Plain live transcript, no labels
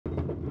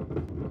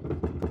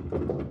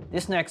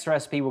This next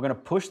recipe, we're gonna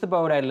push the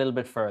boat out a little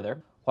bit further.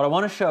 What I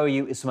wanna show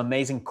you is some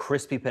amazing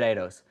crispy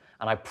potatoes,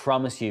 and I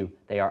promise you,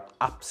 they are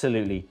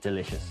absolutely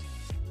delicious.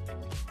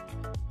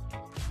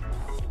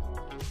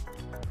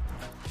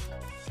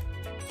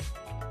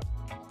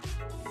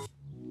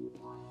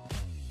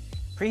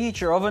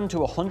 Preheat your oven to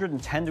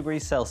 110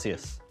 degrees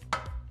Celsius.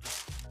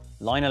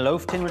 Line a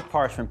loaf tin with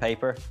parchment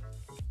paper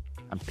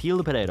and peel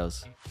the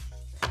potatoes.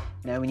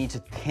 Now we need to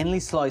thinly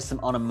slice them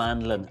on a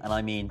mandolin, and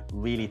I mean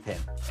really thin.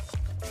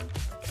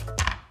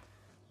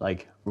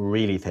 Like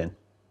really thin.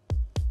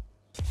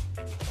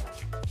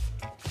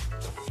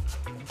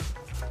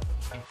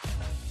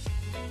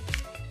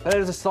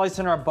 Potatoes are sliced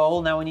in our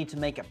bowl. Now we need to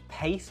make a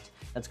paste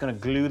that's going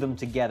to glue them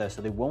together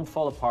so they won't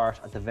fall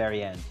apart at the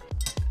very end.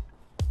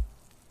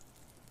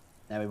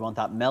 Now we want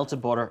that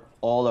melted butter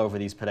all over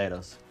these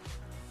potatoes.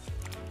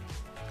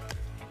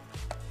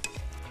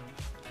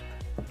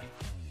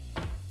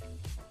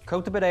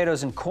 Coat the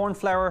potatoes in corn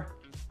flour,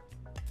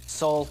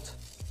 salt,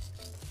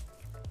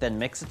 then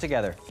mix it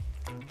together.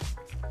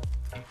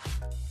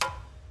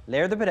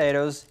 Layer the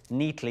potatoes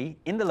neatly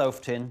in the loaf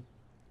tin.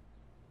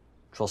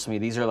 Trust me,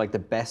 these are like the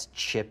best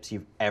chips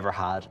you've ever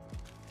had.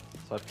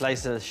 So I've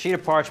placed a sheet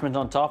of parchment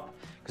on top,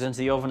 goes into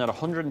the oven at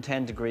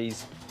 110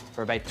 degrees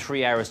for about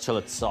 3 hours till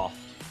it's soft.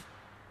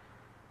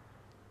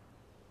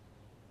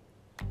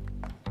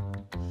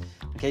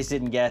 In case you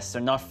didn't guess,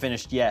 they're not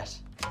finished yet.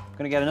 I'm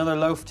gonna get another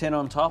loaf tin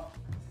on top.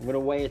 I'm gonna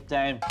weigh it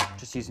down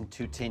just using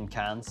 2 tin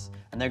cans,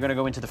 and they're gonna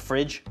go into the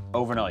fridge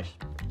overnight.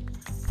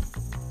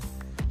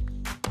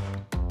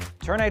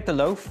 Turn out the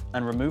loaf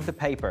and remove the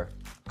paper.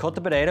 Cut the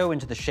potato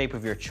into the shape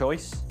of your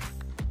choice.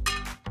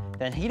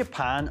 Then heat a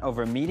pan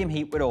over medium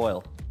heat with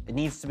oil. It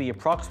needs to be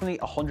approximately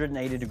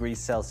 180 degrees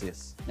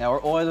Celsius. Now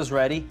our oil is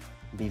ready.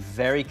 Be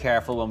very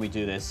careful when we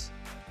do this.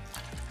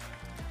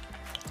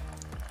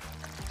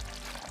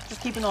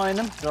 Just keep an eye on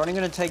them. They're only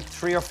going to take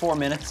 3 or 4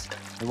 minutes.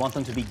 We want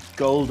them to be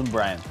golden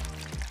brown.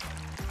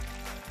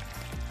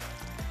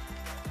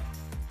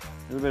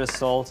 A little bit of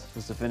salt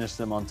just to finish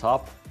them on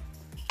top.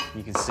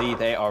 You can see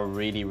they are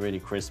really, really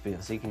crispy.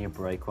 See, can you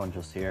break one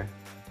just here?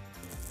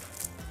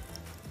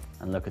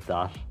 And look at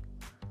that.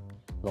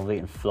 Lovely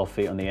and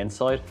fluffy on the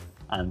inside.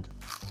 And,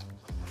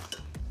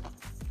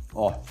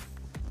 oh,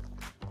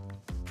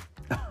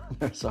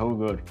 they're so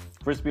good.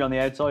 Crispy on the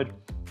outside.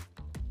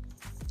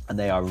 And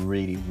they are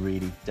really,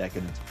 really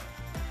decadent.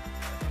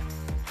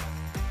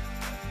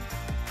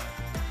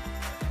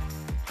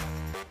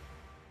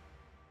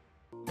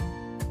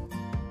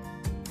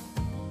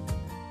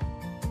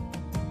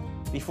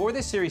 Before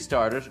this series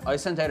started, I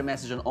sent out a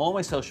message on all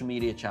my social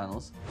media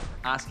channels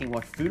asking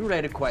what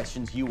food-related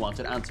questions you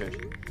wanted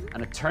answered.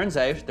 And it turns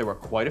out there were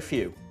quite a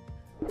few.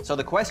 So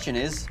the question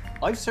is,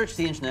 I've searched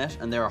the internet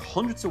and there are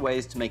hundreds of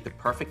ways to make the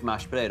perfect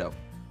mashed potato.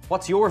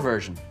 What's your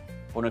version?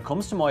 When it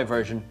comes to my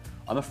version,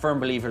 I'm a firm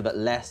believer that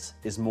less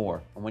is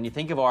more. And when you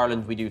think of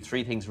Ireland, we do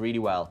 3 things really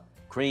well: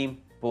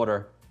 cream,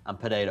 butter, and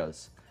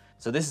potatoes.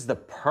 So this is the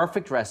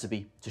perfect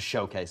recipe to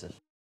showcase it.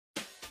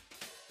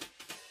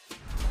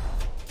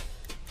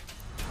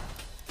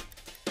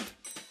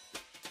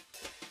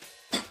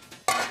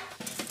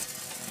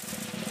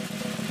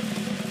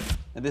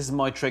 Now this is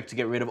my trick to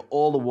get rid of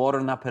all the water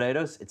in that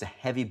potatoes. It's a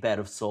heavy bed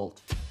of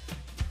salt.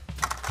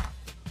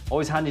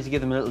 Always handy to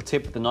give them a little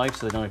tip with the knife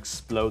so they don't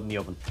explode in the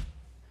oven.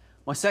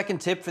 My second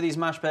tip for these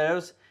mashed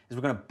potatoes is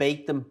we're going to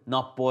bake them,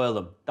 not boil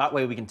them. That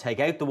way we can take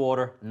out the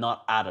water,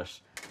 not add it.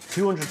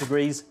 200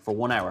 degrees for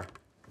 1 hour.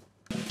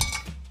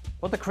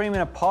 Put the cream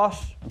in a pot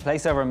and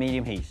place over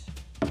medium heat.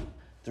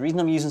 The reason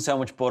I'm using so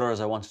much butter is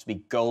I want it to be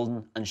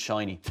golden and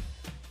shiny.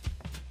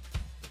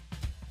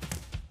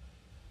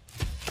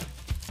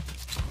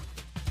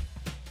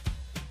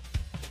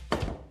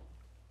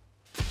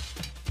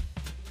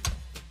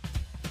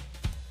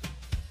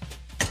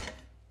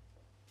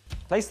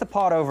 Place the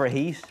pot over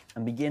heat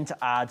and begin to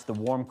add the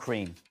warm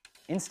cream.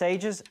 In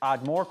stages,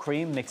 add more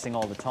cream, mixing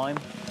all the time.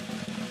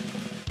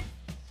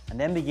 And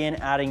then begin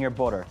adding your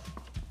butter.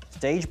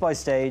 Stage by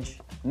stage,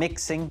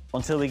 mixing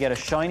until we get a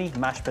shiny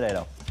mashed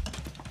potato.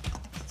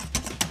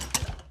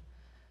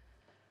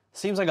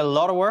 Seems like a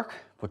lot of work,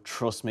 but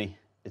trust me,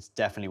 it's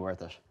definitely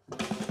worth it.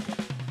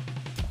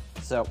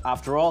 So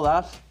after all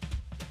that,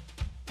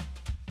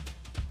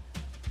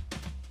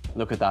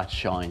 look at that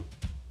shine.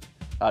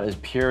 That is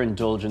pure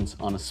indulgence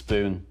on a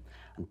spoon.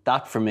 And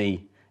that, for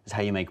me, is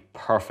how you make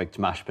perfect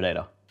mashed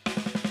potato.